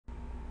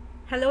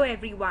Hello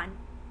everyone.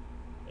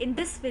 In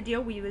this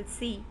video we will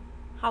see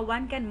how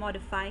one can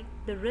modify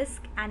the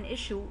risk and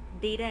issue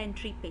data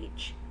entry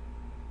page.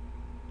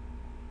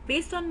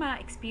 Based on my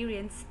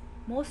experience,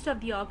 most of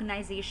the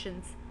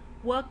organizations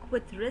work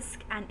with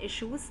risk and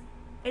issues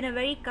in a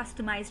very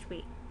customized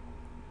way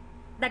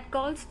that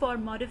calls for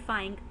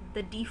modifying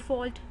the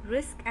default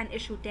risk and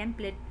issue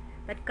template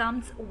that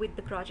comes with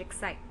the project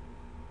site.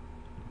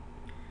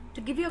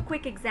 To give you a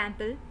quick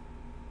example,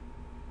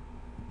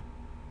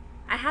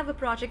 I have a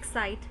project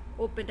site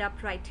opened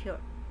up right here.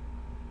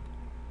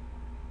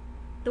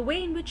 The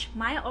way in which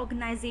my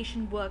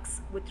organization works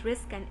with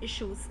risk and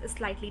issues is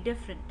slightly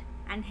different,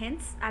 and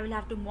hence I will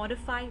have to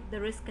modify the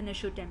risk and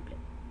issue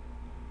template.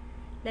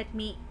 Let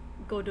me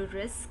go to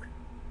risk.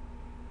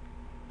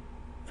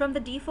 From the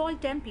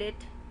default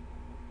template,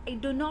 I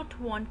do not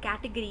want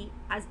category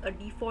as a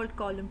default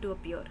column to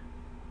appear.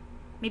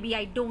 Maybe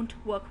I don't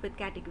work with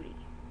category.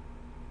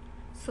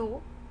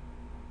 So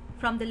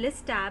from the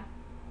list tab,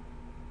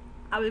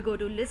 I will go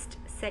to list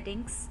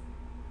settings,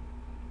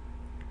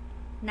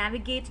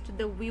 navigate to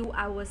the view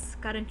I was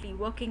currently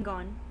working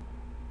on.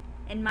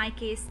 In my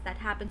case, that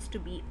happens to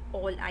be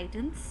all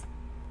items.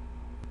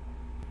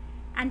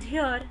 And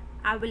here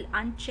I will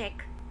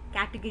uncheck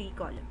category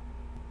column.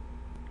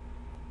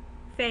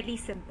 Fairly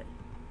simple.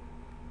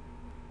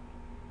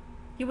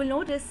 You will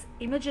notice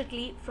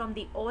immediately from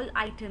the all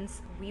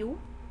items view,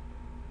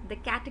 the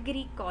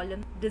category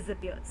column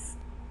disappears.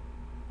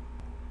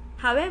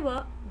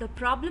 However, the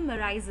problem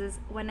arises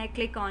when I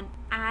click on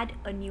add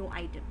a new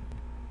item.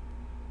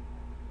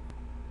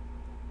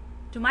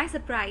 To my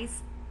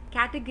surprise,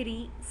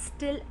 category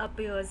still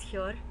appears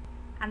here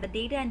and the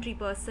data entry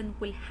person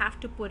will have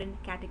to put in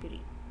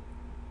category.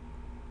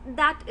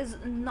 That is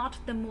not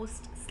the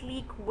most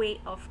sleek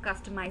way of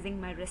customizing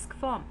my risk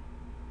form.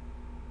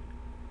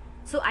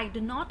 So I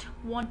do not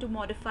want to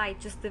modify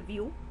just the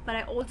view, but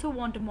I also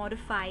want to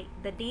modify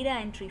the data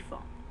entry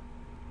form.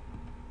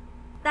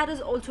 That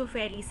is also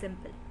fairly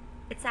simple.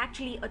 It's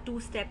actually a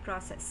two-step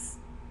process.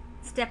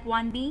 Step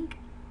 1 being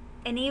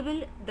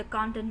enable the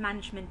content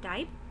management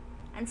type,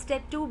 and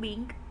step 2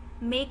 being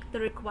make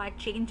the required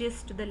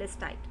changes to the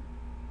list item.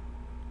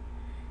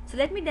 So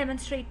let me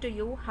demonstrate to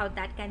you how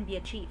that can be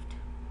achieved.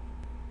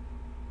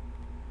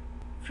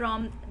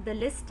 From the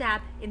list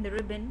tab in the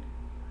ribbon,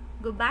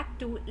 go back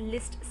to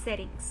list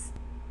settings.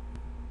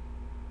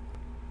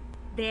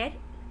 There,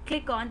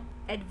 click on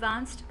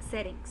advanced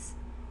settings.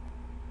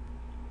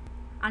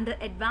 Under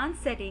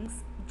advanced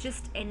settings,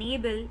 just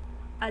enable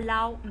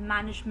allow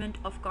management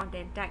of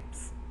content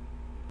types.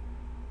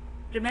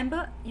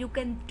 Remember, you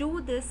can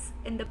do this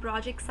in the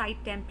project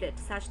site template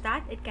such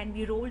that it can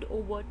be rolled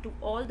over to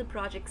all the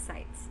project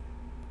sites.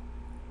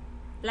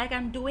 Like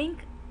I'm doing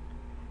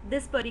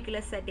this particular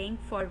setting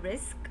for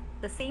risk,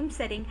 the same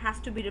setting has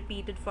to be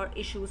repeated for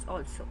issues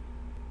also.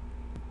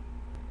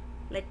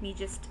 Let me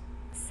just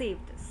save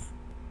this.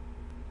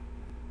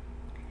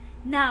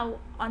 Now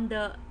on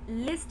the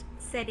list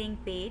setting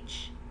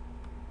page,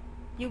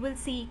 you will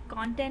see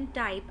content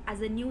type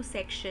as a new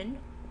section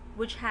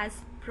which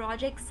has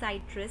project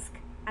site risk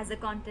as a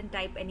content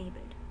type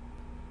enabled.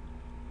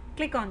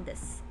 Click on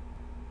this.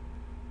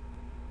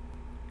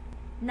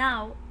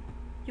 Now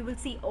you will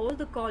see all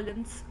the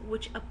columns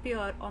which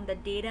appear on the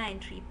data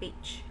entry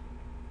page.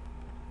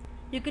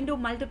 You can do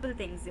multiple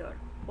things here,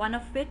 one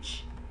of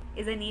which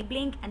is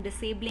enabling and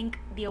disabling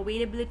the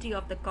availability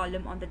of the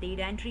column on the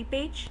data entry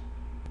page.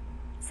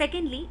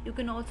 Secondly, you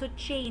can also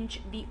change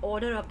the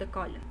order of the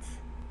columns.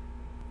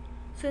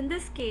 So in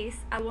this case,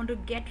 I want to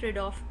get rid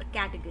of a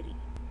category.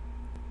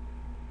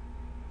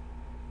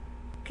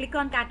 Click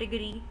on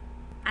category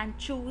and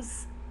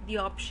choose the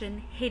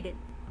option hidden,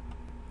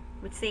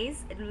 which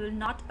says it will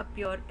not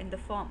appear in the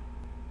form.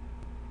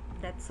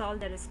 That's all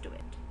there is to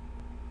it.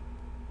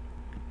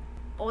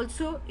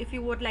 Also, if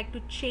you would like to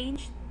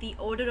change the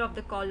order of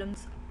the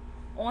columns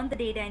on the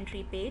data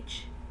entry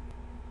page,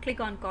 click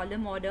on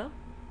column order.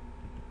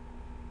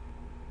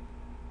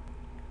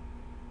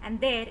 And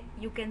there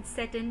you can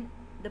set in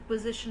the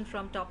position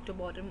from top to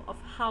bottom of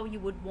how you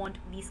would want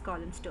these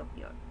columns to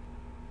appear.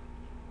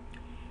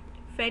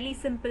 Fairly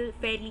simple,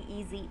 fairly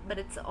easy, but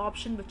it's an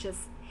option which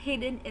is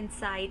hidden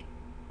inside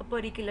a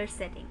particular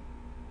setting.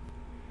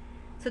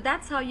 So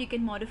that's how you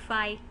can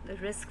modify the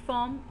risk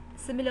form.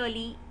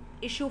 Similarly,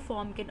 issue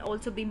form can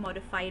also be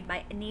modified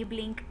by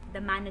enabling the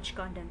manage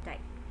content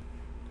type.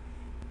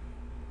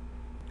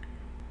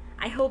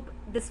 I hope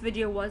this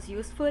video was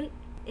useful.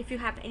 If you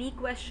have any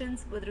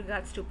questions with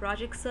regards to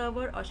project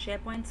server or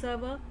SharePoint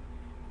server,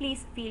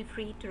 please feel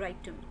free to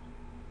write to me.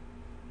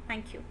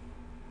 Thank you.